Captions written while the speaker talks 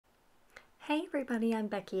Hey everybody, I'm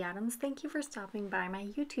Becky Adams. Thank you for stopping by my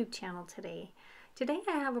YouTube channel today. Today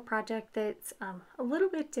I have a project that's a little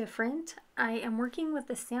bit different. I am working with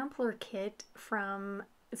the sampler kit from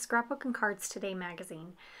Scrapbook and Cards Today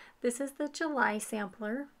magazine. This is the July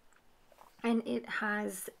sampler, and it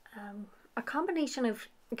has a combination of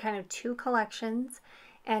kind of two collections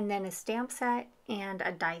and then a stamp set and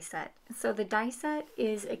a die set. So the die set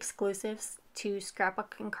is exclusive to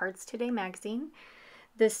Scrapbook and Cards Today magazine.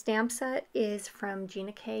 The stamp set is from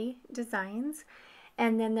Gina K Designs,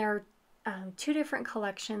 and then there are two different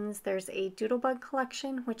collections. There's a Doodlebug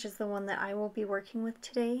collection, which is the one that I will be working with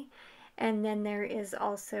today, and then there is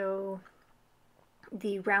also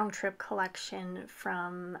the round trip collection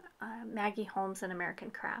from Maggie Holmes and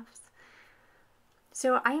American Crafts.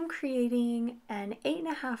 So I am creating an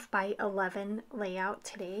 8.5 by 11 layout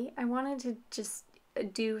today. I wanted to just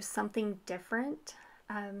do something different,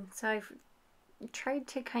 so I've tried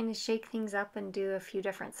to kind of shake things up and do a few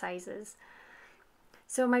different sizes.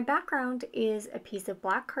 So my background is a piece of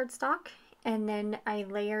black cardstock, and then I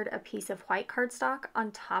layered a piece of white cardstock on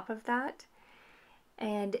top of that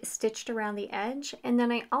and stitched around the edge. And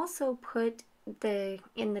then I also put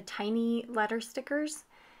in the tiny letter stickers.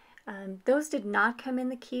 Those did not come in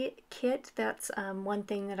the kit. That's one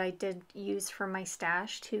thing that I did use for my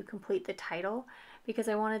stash to complete the title, because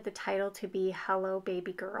I wanted the title to be Hello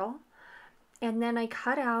Baby Girl. And then I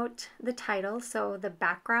cut out the title, so the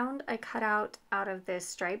background I cut out of this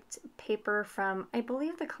striped paper from, I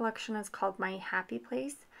believe the collection is called My Happy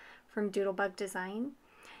Place from Doodlebug Design.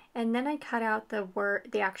 And then I cut out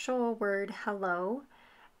the actual word hello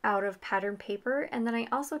out of pattern paper, and then I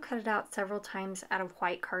also cut it out several times out of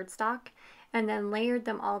white cardstock, and then layered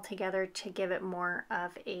them all together to give it more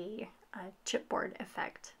of a chipboard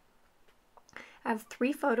effect. I have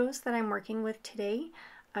 3 photos that I'm working with today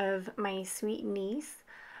of my sweet niece.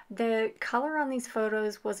 The color on these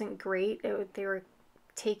photos wasn't great. They were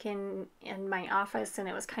taken in my office and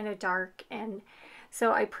it was kind of dark, and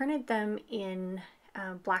so I printed them in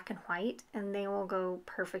black and white, and they will go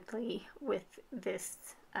perfectly with this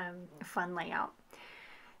fun layout.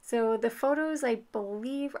 So the photos, I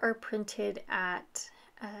believe, are printed at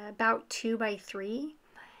about 2 by 3,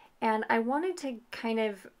 and I wanted to kind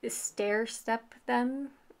of stair step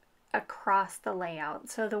them across the layout.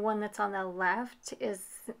 So the one that's on the left is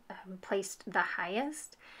placed the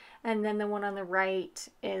highest, and then the one on the right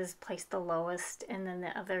is placed the lowest, and then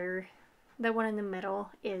the one in the middle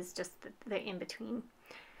is just the in-between.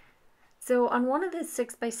 So on one of the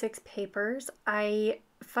 6 by 6 papers, I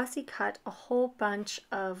fussy cut a whole bunch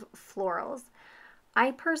of florals.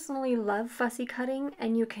 I personally love fussy cutting,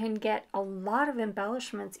 and you can get a lot of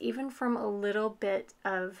embellishments even from a little bit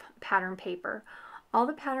of pattern paper. All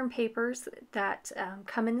the pattern papers that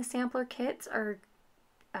come in the sampler kits are,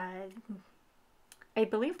 I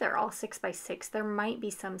believe they're all 6 by 6. There might be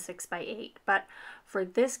some 6 by 8, but for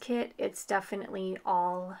this kit, it's definitely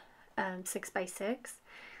all 6 by 6.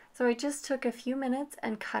 So I just took a few minutes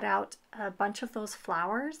and cut out a bunch of those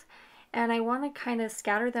flowers, and I want to kind of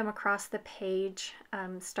scatter them across the page,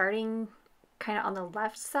 starting kind of on the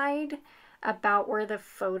left side about where the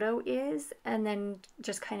photo is, and then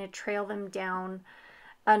just kind of trail them down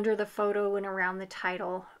under the photo and around the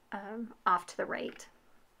title off to the right.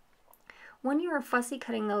 When you are fussy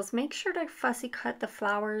cutting those, make sure to fussy cut the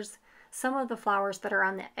flowers, some of the flowers that are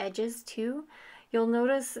on the edges too. You'll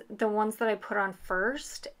notice the ones that I put on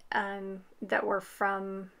first that were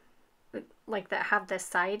from, like, that have the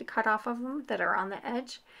side cut off of them that are on the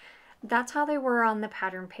edge. That's how they were on the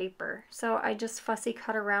pattern paper. So I just fussy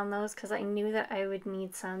cut around those because I knew that I would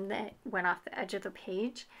need some that went off the edge of the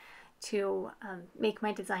page to make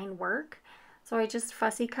my design work. So I just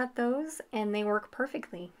fussy cut those, and they work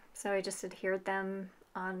perfectly. So I just adhered them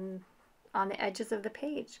on the edges of the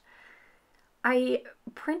page. I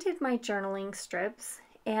printed my journaling strips,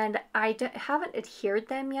 and I haven't adhered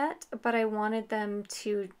them yet, but I wanted them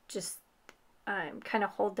to just kind of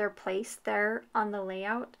hold their place there on the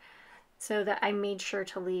layout, so that I made sure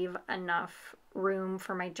to leave enough room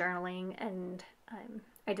for my journaling, and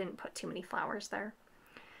I didn't put too many flowers there.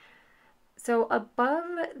 So above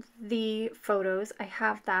the photos, I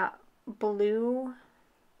have that blue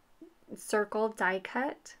circle die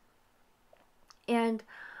cut, and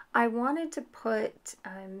I wanted to put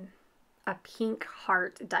a pink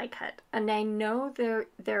heart die cut, and I know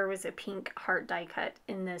there was a pink heart die cut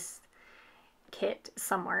in this kit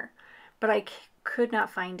somewhere, but I could not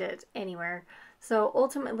find it anywhere. So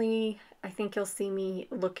ultimately, I think you'll see me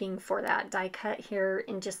looking for that die cut here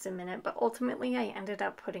in just a minute, but ultimately I ended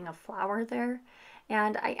up putting a flower there,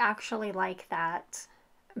 and I actually like that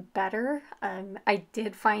better. I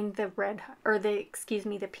did find the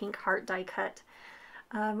the pink heart die cut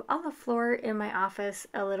on the floor in my office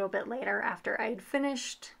a little bit later after I'd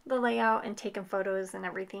finished the layout and taken photos and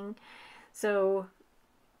everything. So,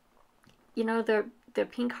 you know, the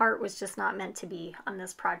pink heart was just not meant to be on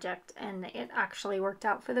this project, and it actually worked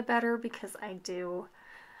out for the better because I do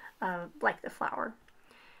like the flower.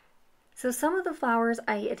 So some of the flowers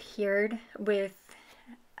I adhered with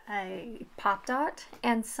a pop dot,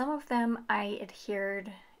 and some of them I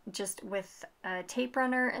adhered just with a tape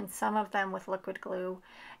runner, and some of them with liquid glue.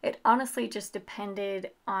 It honestly just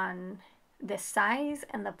depended on the size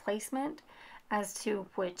and the placement as to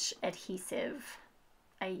which adhesive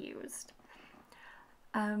I used.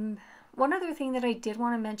 One other thing that I did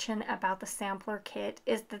want to mention about the sampler kit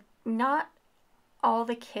is that not all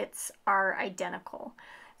the kits are identical.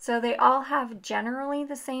 So they all have generally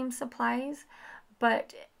the same supplies,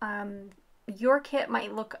 but your kit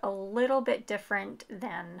might look a little bit different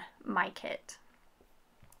than my kit.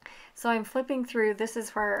 So I'm flipping through. This is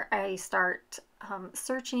where I start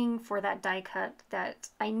searching for that die cut that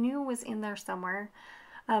I knew was in there somewhere.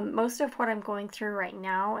 Most of what I'm going through right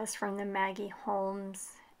now is from the Maggie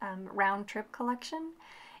Holmes round trip collection,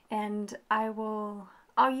 and I'll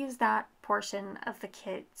use that portion of the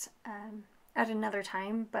kit at another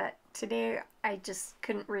time, but today I just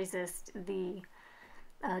couldn't resist the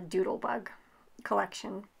Doodlebug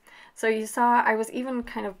collection. So you saw I was even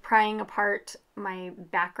kind of prying apart my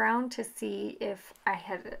background to see if I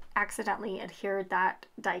had accidentally adhered that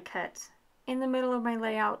die cut in the middle of my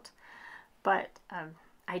layout, but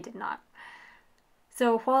I did not.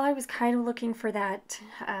 So while I was kind of looking for that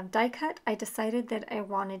die cut, I decided that I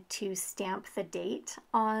wanted to stamp the date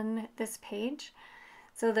on this page.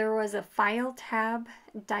 So there was a file tab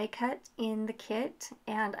die cut in the kit,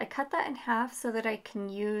 and I cut that in half so that I can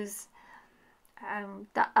use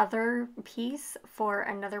the other piece for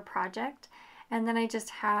another project. And then I just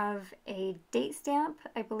have a date stamp.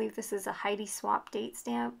 I believe this is a Heidi Swap date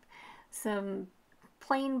stamp, some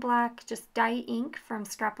plain black just dye ink from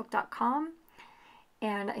scrapbook.com,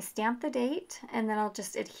 and I stamp the date, and then I'll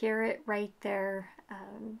just adhere it right there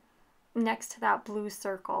next to that blue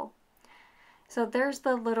circle. So there's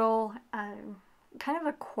the little kind of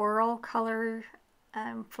a coral color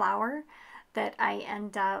flower that I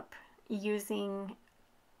end up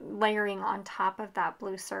layering on top of that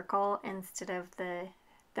blue circle instead of the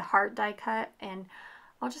heart die cut, and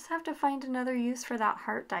I'll just have to find another use for that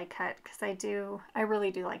heart die cut because I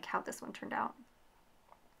really do like how this one turned out.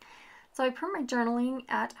 So I print my journaling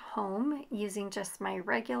at home using just my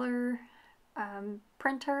regular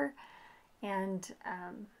printer and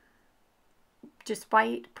just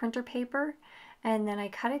white printer paper, and then I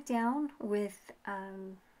cut it down with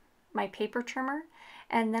my paper trimmer,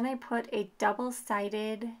 and then I put a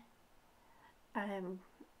double-sided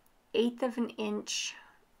 1/8 of an inch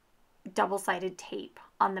double-sided tape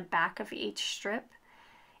on the back of each strip,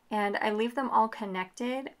 and I leave them all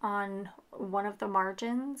connected on one of the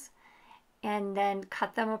margins, and then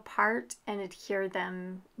cut them apart and adhere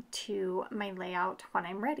them to my layout when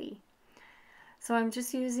I'm ready. So I'm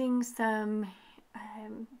just using some,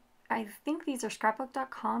 I think these are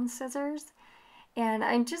scrapbook.com scissors, and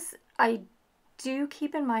I do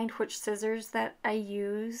keep in mind which scissors that I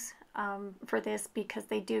use for this because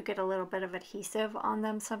they do get a little bit of adhesive on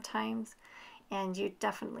them sometimes, and you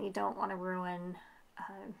definitely don't want to ruin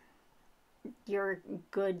your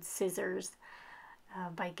good scissors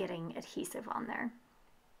by getting adhesive on there.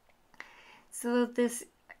 So this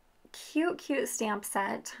cute stamp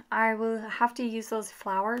set, I will have to use those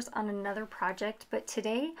flowers on another project, but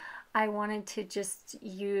today I wanted to just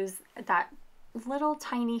use that little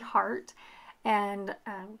tiny heart and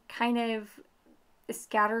kind of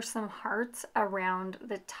scatter some hearts around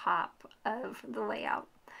the top of the layout.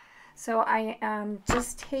 So I am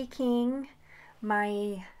just taking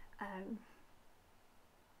my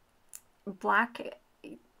black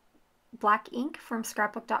ink from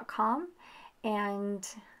scrapbook.com and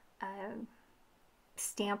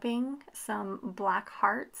stamping some black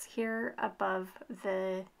hearts here above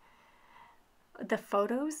the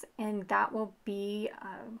photos, and that will be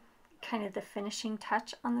kind of the finishing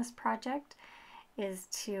touch on this project is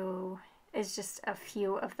just a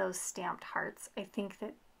few of those stamped hearts. I think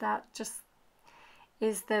that just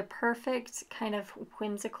is the perfect kind of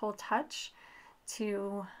whimsical touch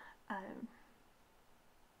to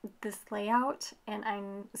this layout, and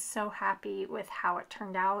I'm so happy with how it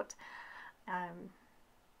turned out.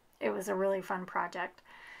 It was a really fun project.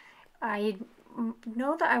 I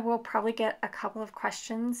know that I will probably get a couple of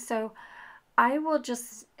questions, so I will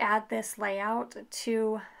just add this layout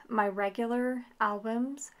to my regular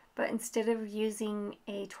albums, but instead of using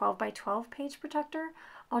a 12 by 12 page protector,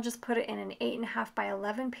 I'll just put it in an 8.5 by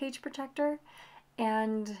 11 page protector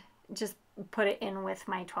and just put it in with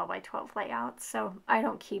my 12 by 12 layout. So I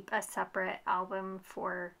don't keep a separate album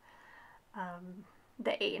for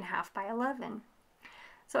the 8.5 by 11.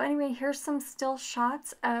 So anyway, here's some still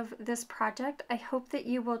shots of this project. I hope that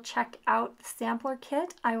you will check out the sampler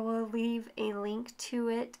kit. I will leave a link to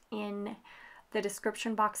it in the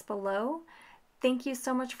description box below. Thank you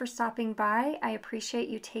so much for stopping by. I appreciate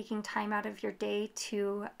you taking time out of your day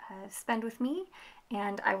to spend with me,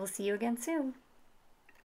 and I will see you again soon.